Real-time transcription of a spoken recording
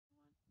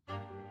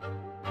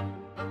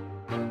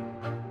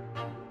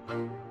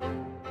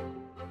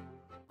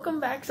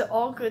back to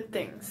All Good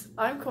Things.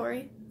 I'm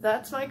Corey,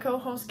 that's my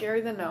co-host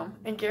Gary the Gnome,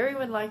 and Gary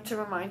would like to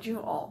remind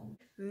you all,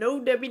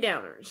 no Debbie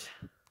Downers.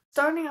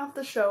 Starting off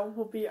the show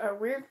will be our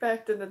weird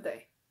fact of the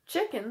day.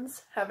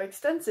 Chickens have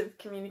extensive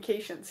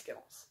communication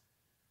skills.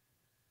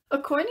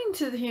 According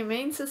to the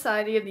Humane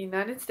Society of the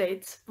United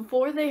States,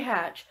 before they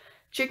hatch,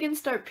 chickens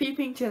start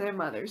peeping to their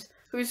mothers,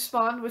 who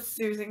respond with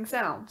soothing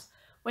sounds.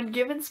 When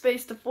given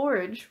space to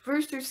forage,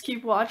 roosters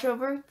keep watch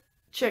over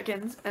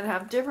chickens and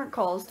have different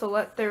calls to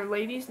let their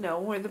ladies know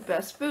where the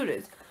best food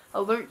is,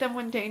 alert them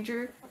when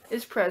danger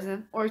is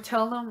present, or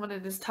tell them when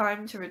it is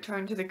time to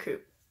return to the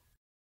coop.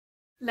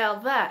 Now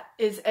that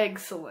is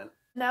excellent.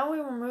 Now we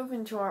will move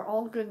into our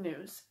all good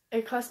news.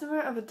 A customer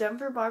of a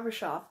Denver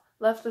barbershop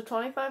left a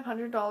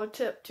 $2,500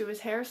 tip to his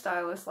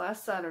hairstylist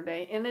last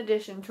Saturday in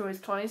addition to his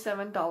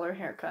 $27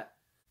 haircut.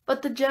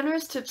 But the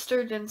generous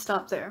tipster didn't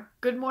stop there.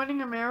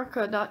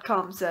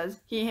 GoodMorningAmerica.com says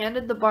he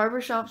handed the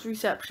barbershop's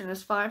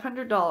receptionist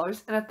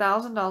 $500 and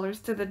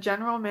 $1,000 to the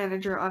general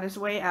manager on his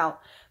way out,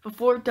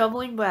 before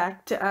doubling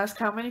back to ask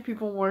how many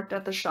people worked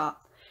at the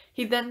shop.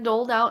 He then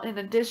doled out an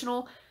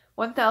additional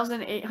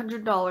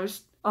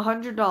 $1,800,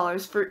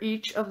 $100 for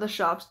each of the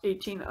shop's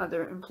 18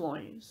 other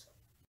employees.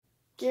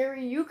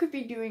 Gary, you could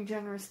be doing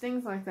generous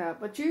things like that,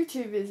 but you're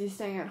too busy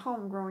staying at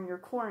home growing your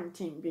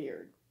quarantine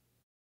beard.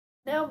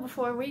 Now,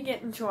 before we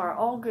get into our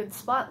all-good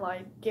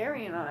spotlight,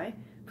 Gary and I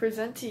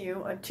present to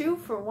you a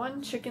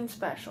 2-for-1 chicken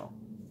special.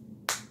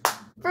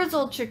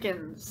 Frizzle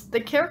chickens. The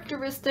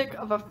characteristic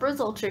of a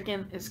frizzle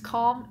chicken is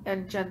calm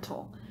and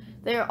gentle.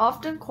 They are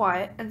often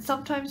quiet and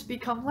sometimes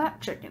become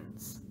lap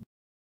chickens.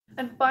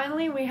 And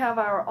finally, we have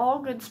our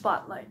all-good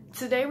spotlight.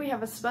 Today we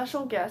have a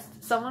special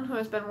guest, someone who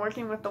has been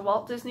working with the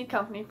Walt Disney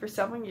Company for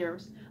several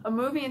years, a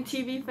movie and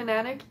TV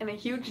fanatic, and a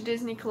huge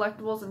Disney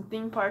collectibles and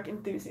theme park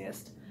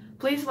enthusiast.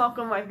 Please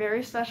welcome my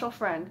very special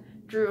friend,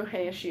 Drew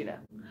Hayashida.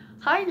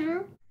 Hi,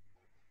 Drew.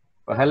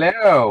 Well,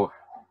 hello.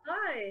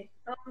 Hi.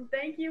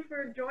 Thank you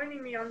for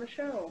joining me on the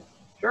show.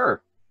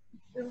 Sure.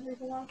 It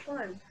was a lot of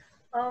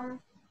fun.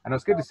 And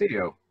it's good to see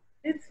you.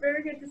 It's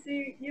very good to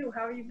see you.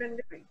 How have you been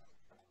doing?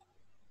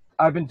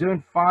 I've been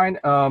doing fine.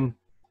 As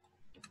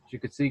you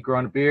can see,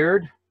 growing a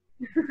beard.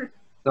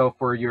 So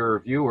for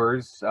your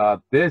viewers,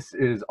 this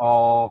is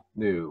all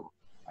new.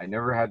 I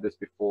never had this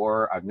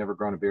before. I've never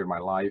grown a beard in my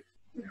life.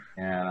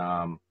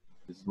 And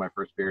this is my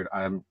first beard.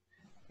 I'm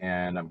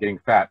getting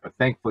fat, but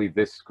thankfully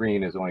this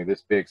screen is only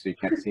this big, so you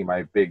can't see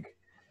my big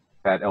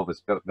fat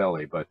Elvis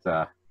belly. But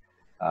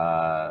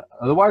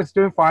otherwise,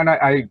 doing fine.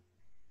 I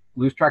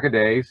lose track of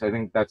days. I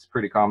think that's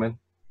pretty common.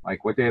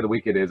 Like what day of the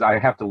week it is, I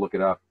have to look it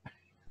up.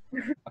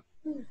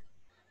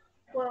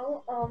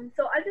 Well,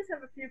 so I just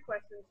have a few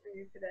questions for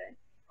you today.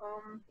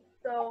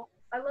 So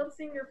I love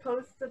seeing your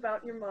posts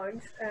about your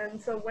mugs,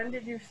 and so when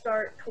did you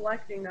start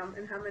collecting them,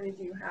 and how many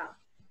do you have?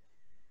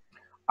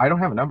 I don't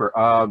have a number.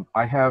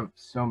 I have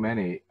so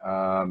many.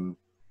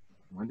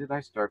 When did I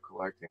start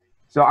collecting?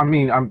 So, I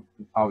mean, I'm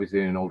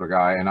obviously an older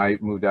guy, and I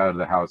moved out of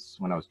the house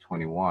when I was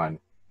 21.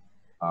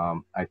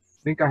 I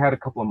think I had a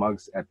couple of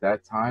mugs at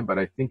that time, but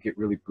I think it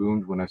really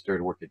boomed when I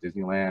started working at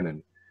Disneyland,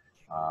 and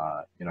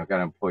you know, got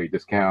an employee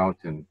discount,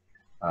 and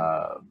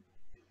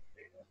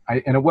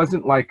it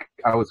wasn't like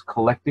I was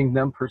collecting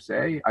them per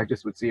se. I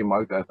just would see a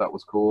mug that I thought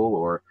was cool,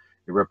 or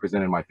it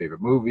represented my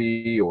favorite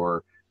movie,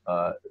 or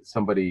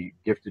somebody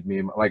gifted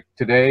me. Like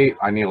today,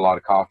 I need a lot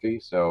of coffee,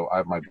 so I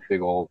have my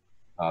big old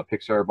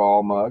Pixar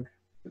ball mug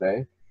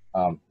today,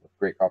 with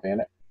great coffee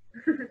in it.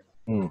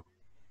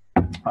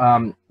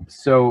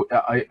 So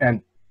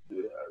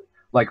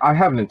like I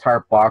have an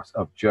entire box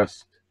of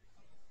just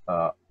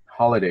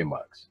holiday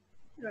mugs,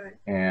 Right.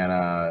 and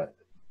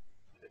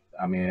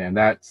I mean, and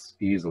that's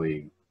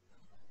easily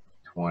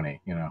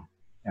 20, you know,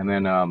 and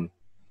then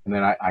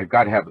I've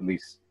got to have at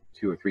least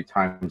 2 or 3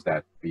 times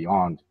that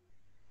beyond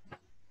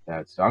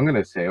that. So I'm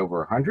gonna say over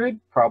 100,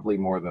 probably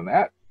more than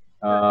that.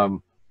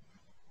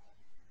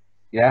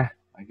 Yeah,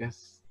 I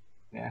guess.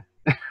 Yeah,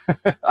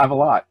 I have a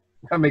lot.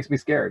 That makes me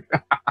scared.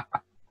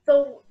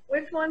 So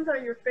which ones are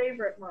your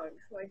favorite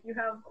mugs? Like you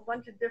have a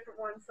bunch of different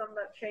ones, some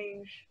that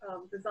change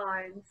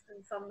designs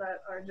and some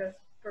that are just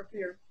for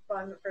pure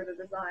fun for the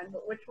design,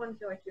 but which one's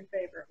like your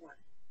favorite one?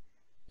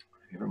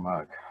 Favorite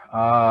mug?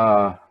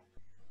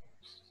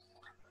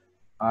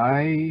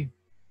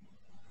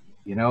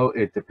 You know,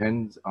 it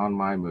depends on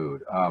my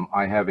mood.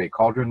 I have a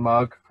cauldron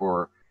mug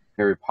for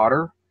Harry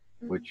Potter,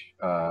 which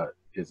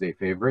is a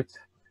favorite.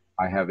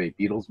 I have a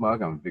Beatles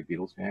mug. I'm a big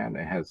Beatles fan.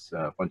 It has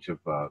a bunch of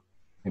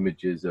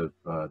images of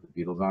the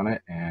Beatles on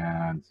it,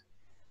 and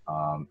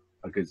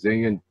a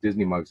gazillion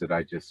Disney mugs that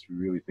I just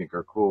really think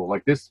are cool.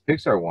 Like this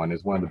Pixar one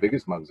is one of the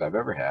biggest mugs I've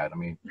ever had. I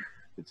mean,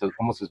 it's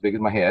almost as big as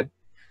my head,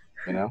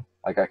 you know,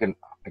 like I can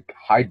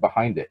hide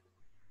behind it.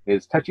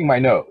 It's touching my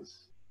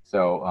nose,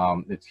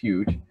 so it's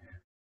huge.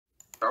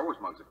 Star Wars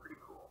mugs are pretty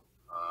cool.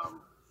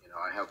 You know,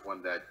 I have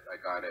one that I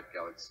got at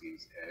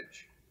Galaxy's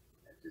Edge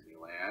at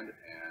Disneyland,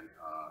 and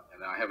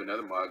then I have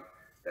another mug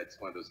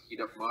that's one of those heat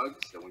up mugs.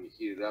 So when you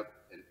heat it up,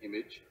 an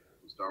image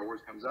from Star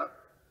Wars comes up.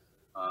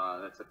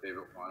 That's a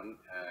favorite one.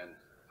 And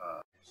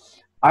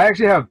I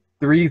actually have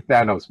three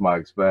Thanos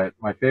mugs, but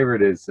my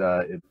favorite is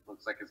it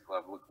looks like his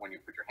glove. Look, when you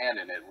put your hand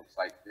in it, it looks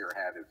like your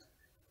hand is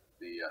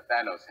the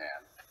Thanos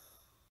hand.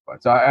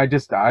 But so I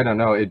don't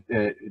know. It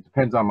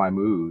depends on my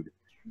mood,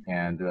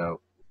 and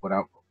what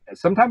I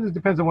sometimes it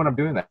depends on what I'm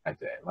doing that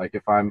day. Like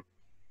if I'm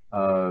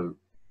uh,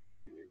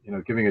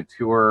 giving a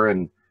tour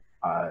and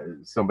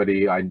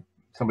somebody in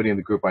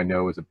the group I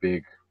know is a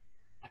big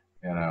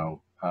you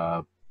know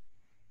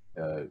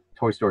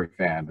Toy Story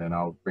fan, then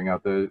I'll bring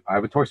out I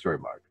have a Toy Story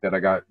mug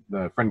that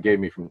the friend gave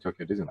me from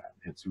Tokyo Disneyland.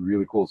 It's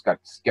really cool. It's got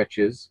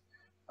sketches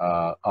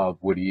of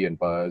Woody and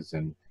Buzz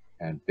and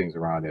things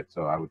around it.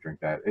 So I would drink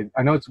that.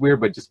 I know it's weird,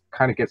 but it just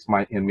kind of gets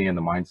me in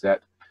the mindset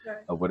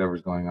of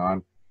whatever's going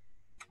on.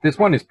 This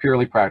one is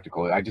purely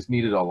practical. I just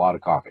needed a lot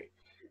of coffee.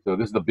 So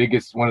this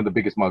is one of the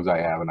biggest mugs I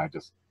have, and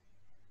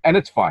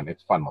it's fun.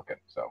 It's fun looking.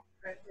 So.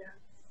 Right, yeah.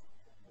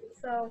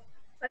 So,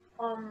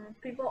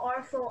 people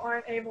also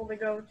aren't able to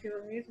go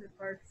to amusement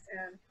parks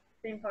and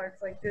theme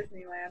parks like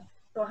Disneyland.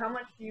 So how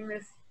much do you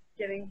miss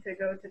getting to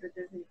go to the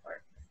Disney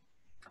parks?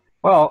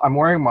 Well, I'm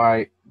wearing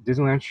my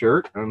Disneyland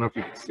shirt. I don't know if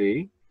you can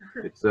see.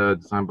 It's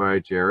designed by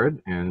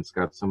Jared, and it's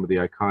got some of the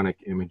iconic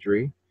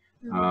imagery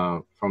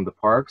from the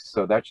parks.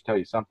 So that should tell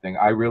you something.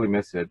 I really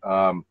miss it.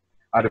 I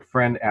had a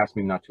friend ask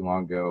me not too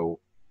long ago,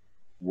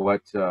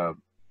 what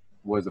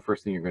was the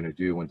first thing you're going to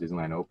do when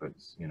Disneyland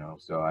opens?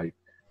 So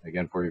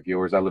again, for your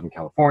viewers, I live in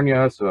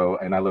California,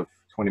 and I live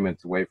 20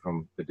 minutes away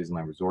from the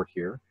Disneyland Resort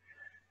here.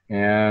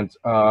 And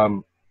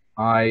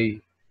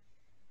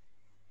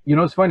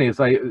it's funny. It's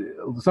like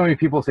so many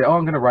people say, "Oh,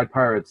 I'm going to ride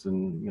Pirates,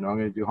 and I'm going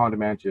to do Haunted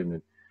Mansion."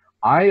 And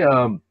I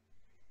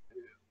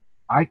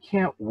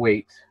can't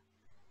wait.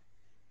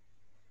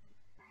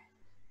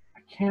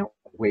 I can't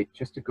wait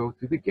just to go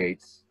through the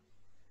gates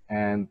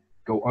and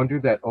go under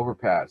that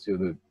overpass,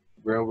 the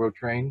railroad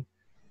train.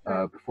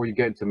 Before you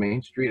get into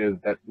Main Street,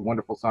 and that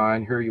wonderful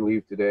sign, "Here you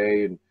leave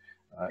today," and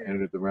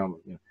enter the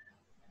realm,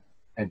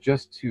 and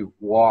just to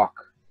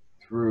walk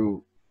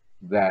through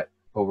that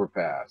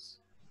overpass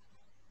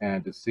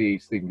and to see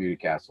Sleeping Beauty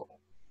Castle.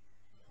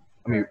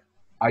 I mean,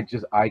 I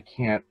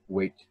can't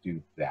wait to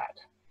do that.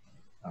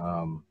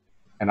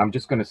 And I'm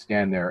just going to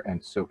stand there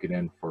and soak it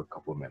in for a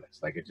couple of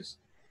minutes. Like so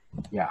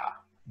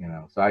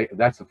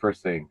that's the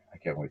first thing I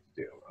can't wait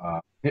to do.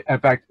 In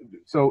fact,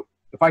 so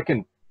if I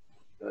can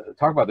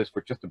talk about this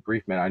for just a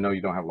brief minute. I know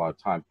you don't have a lot of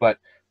time, but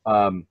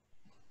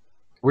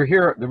we're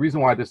here. The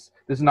reason why this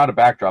is not a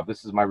backdrop.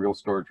 This is my real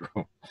storage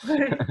room.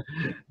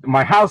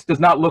 My house does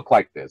not look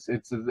like this.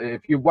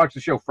 If you watch the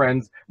show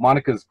Friends,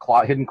 Monica's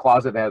hidden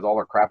closet that has all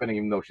her crap in it,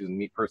 even though she's a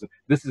neat person.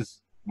 This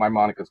is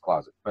Monica's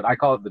closet, but I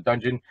call it the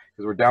dungeon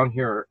because we're down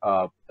here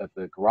at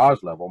the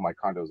garage level. My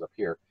condo's up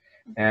here,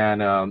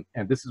 and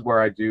this is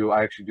where I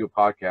actually do a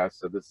podcast.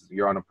 So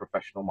you're on a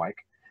professional mic.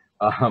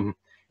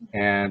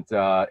 And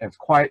it's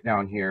quiet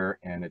down here,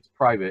 and it's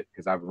private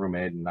because I have a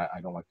roommate and I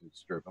don't like to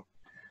disturb him.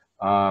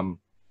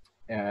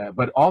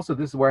 But also,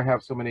 this is where I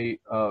have so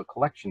many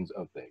collections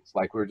of things.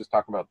 Like we were just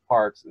talking about the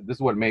parks. This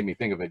is what made me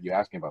think of it. You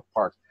asking about the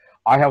parks.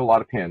 I have a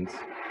lot of pins.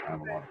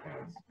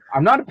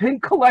 I'm not a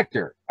pin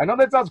collector. I know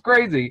that sounds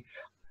crazy.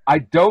 I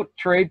don't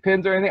trade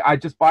pins or anything. I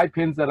just buy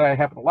pins that I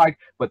happen to like.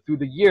 But through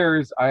the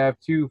years, I have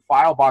 2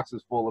 file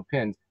boxes full of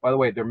pins. By the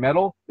way, they're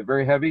metal. They're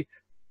very heavy.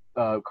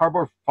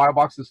 Cardboard file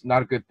box is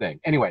not a good thing.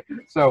 Anyway,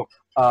 so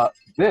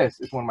this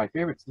is one of my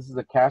favorites. This is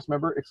a cast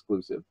member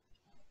exclusive.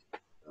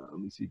 Let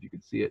me see if you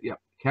can see it. Yeah,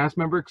 cast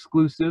member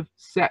exclusive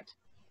set,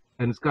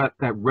 and it's got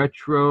that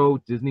retro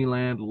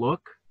Disneyland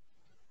look.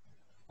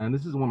 And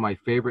this is one of my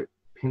favorite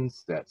pin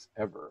sets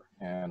ever.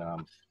 And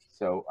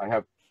so I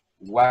have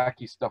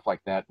wacky stuff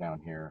like that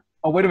down here.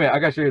 Oh, wait a minute, I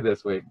gotta show you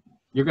this. Wait,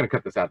 you're gonna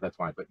cut this out. That's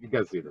fine, but you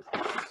guys see this.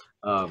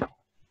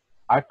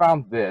 I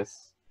found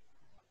this.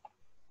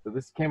 So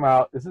this came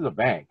out. This is a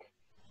bank.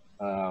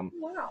 Wow.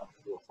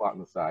 Little slot on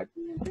the side,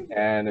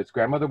 and it's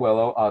Grandmother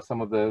Willow.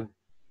 Some of the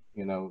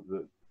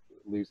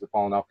leaves have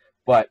fallen off,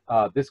 but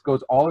this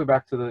goes all the way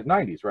back to the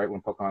 90s, right when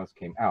Pocahontas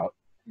came out.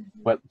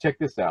 But check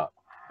this out.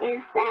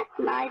 Is that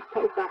my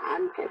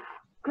Pocahontas?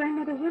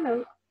 Grandmother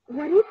Willow,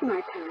 what is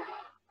my past?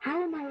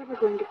 How am I ever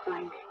going to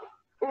find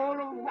it? All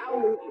around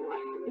you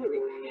are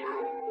spirits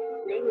shine.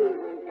 They will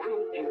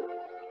guide you.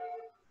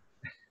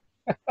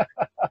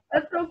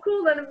 That's so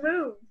cool that it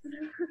moves.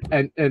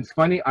 And it's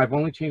funny, I've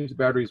only changed the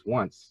batteries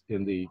once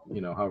in the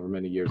however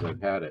many years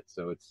I've had it,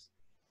 so it's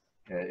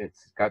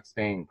got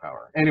staying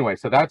power. Anyway,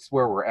 so that's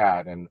where we're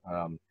at, and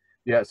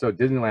so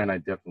Disneyland I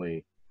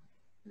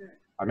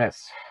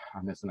miss,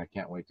 and I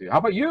can't wait to. How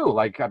about you?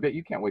 Like, I bet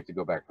you can't wait to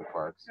go back to the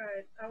parks.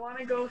 Right, I want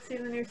to go see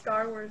the new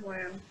Star Wars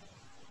land.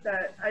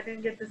 That I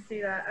didn't get to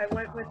see that. I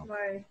went with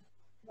my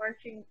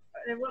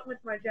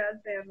jazz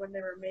band when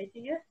they were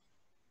making it,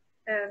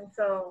 and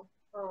so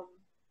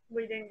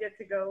we didn't get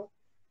to go.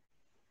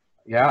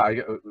 Yeah,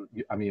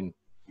 I mean,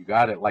 you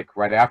got it. Like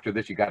right after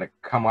this, you got to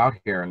come out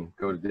here and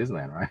go to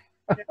Disneyland, right?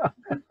 Yeah.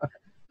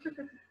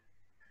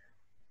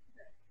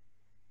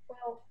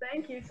 Well,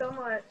 thank you so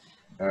much.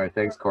 All right,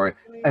 thanks, Corey.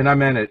 And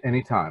I'm in it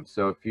anytime.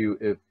 So if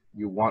you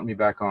want me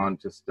back on,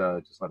 just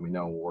let me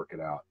know. We'll work it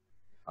out.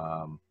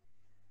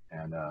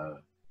 And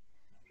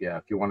yeah,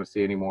 if you want to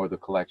see any more of the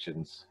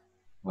collections,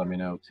 let me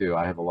know too.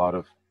 I have a lot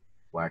of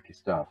wacky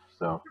stuff.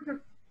 So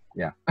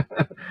yeah.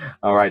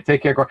 All right.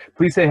 Take care.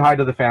 Please say hi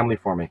to the family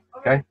for me.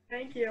 Okay?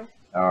 Thank you.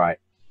 All right.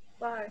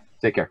 Bye.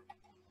 Take care.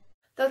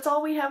 That's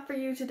all we have for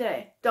you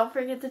today. Don't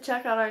forget to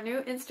check out our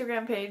new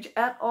Instagram page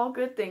at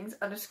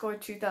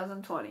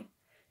allgoodthings_2020.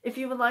 If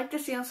you would like to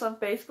see us on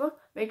Facebook,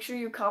 make sure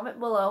you comment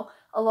below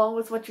along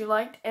with what you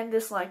liked and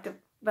disliked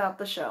about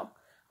the show.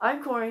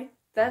 I'm Corey,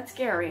 that's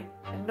Gary,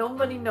 and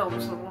nobody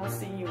knows when we'll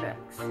see you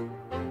next.